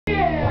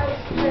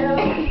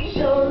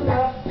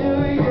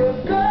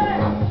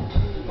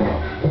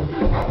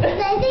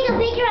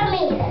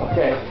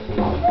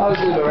I'll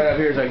just leave it right up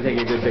here so I can take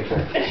a good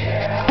picture.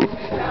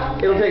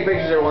 It'll take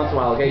pictures every once in a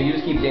while, okay? You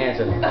just keep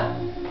dancing.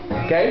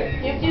 Okay?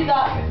 You have to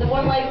do the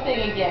one leg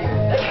thing again.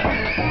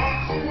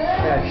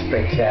 That's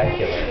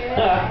spectacular.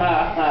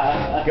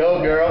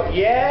 Go, girl.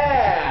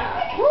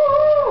 Yeah!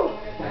 Woo!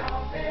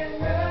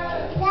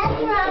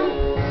 That's wrong.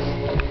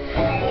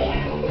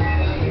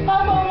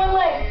 Hop on one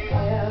leg.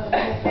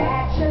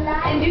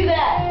 And do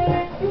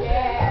that.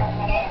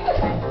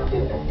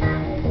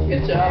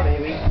 Good job,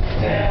 baby.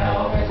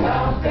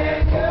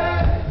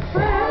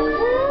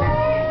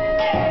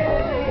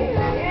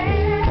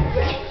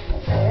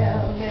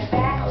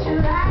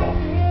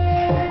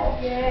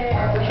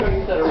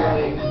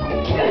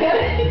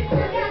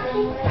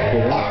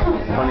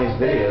 Funniest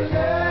videos. Do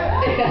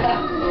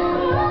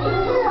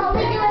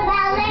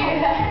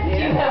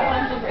you have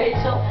one with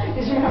Rachel?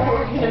 Because remember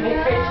we're going to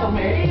make Rachel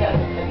marry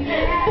Justin.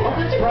 Oh,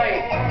 that's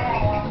right.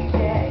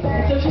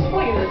 So she's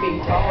probably going to be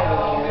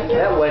taller.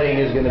 That wedding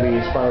is going to be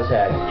as fun as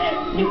heck.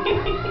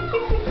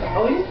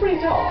 Oh, he's pretty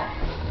tall.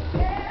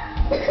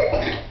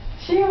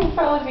 She will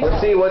probably be.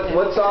 Let's see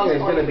what song is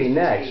going to be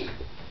next.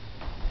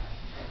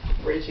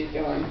 Where's she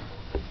going?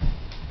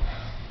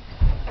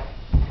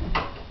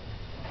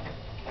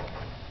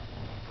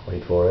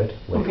 Wait for it.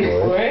 Wait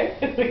for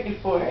it.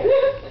 Wait for it.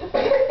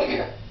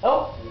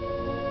 Oh.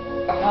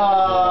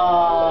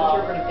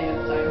 Interpretive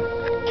dance time.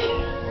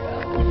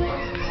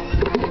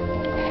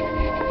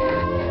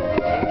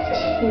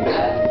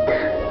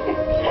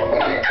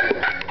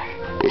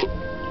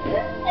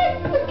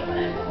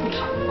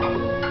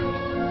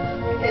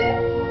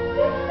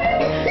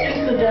 It's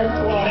the dance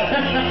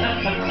wall.